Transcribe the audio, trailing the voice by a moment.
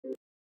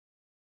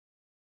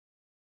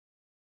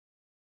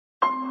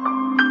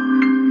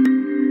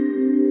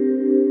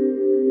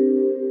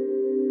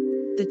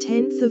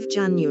10th of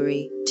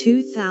January,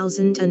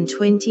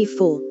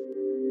 2024.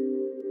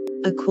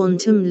 A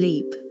quantum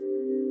leap.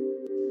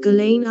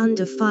 Guerlain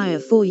under fire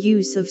for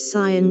use of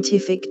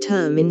scientific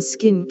term in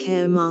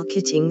skincare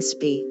marketing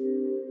spie.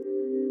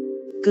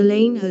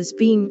 Guerlain has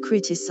been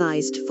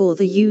criticized for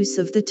the use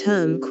of the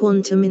term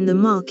quantum in the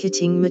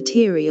marketing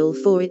material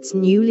for its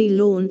newly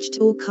launched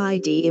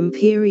Orchidee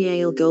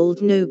Imperial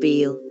Gold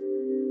Nobile.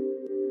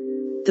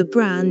 The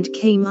brand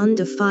came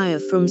under fire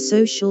from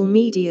social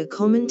media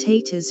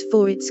commentators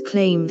for its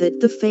claim that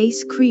the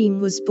face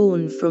cream was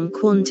born from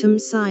quantum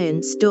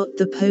science.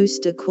 The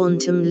poster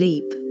Quantum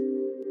Leap.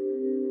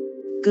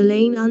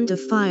 Guerlain under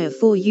fire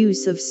for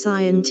use of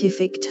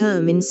scientific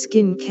term in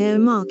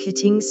skincare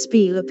marketing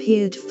spie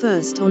appeared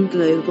first on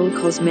Global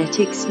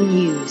Cosmetics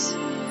News.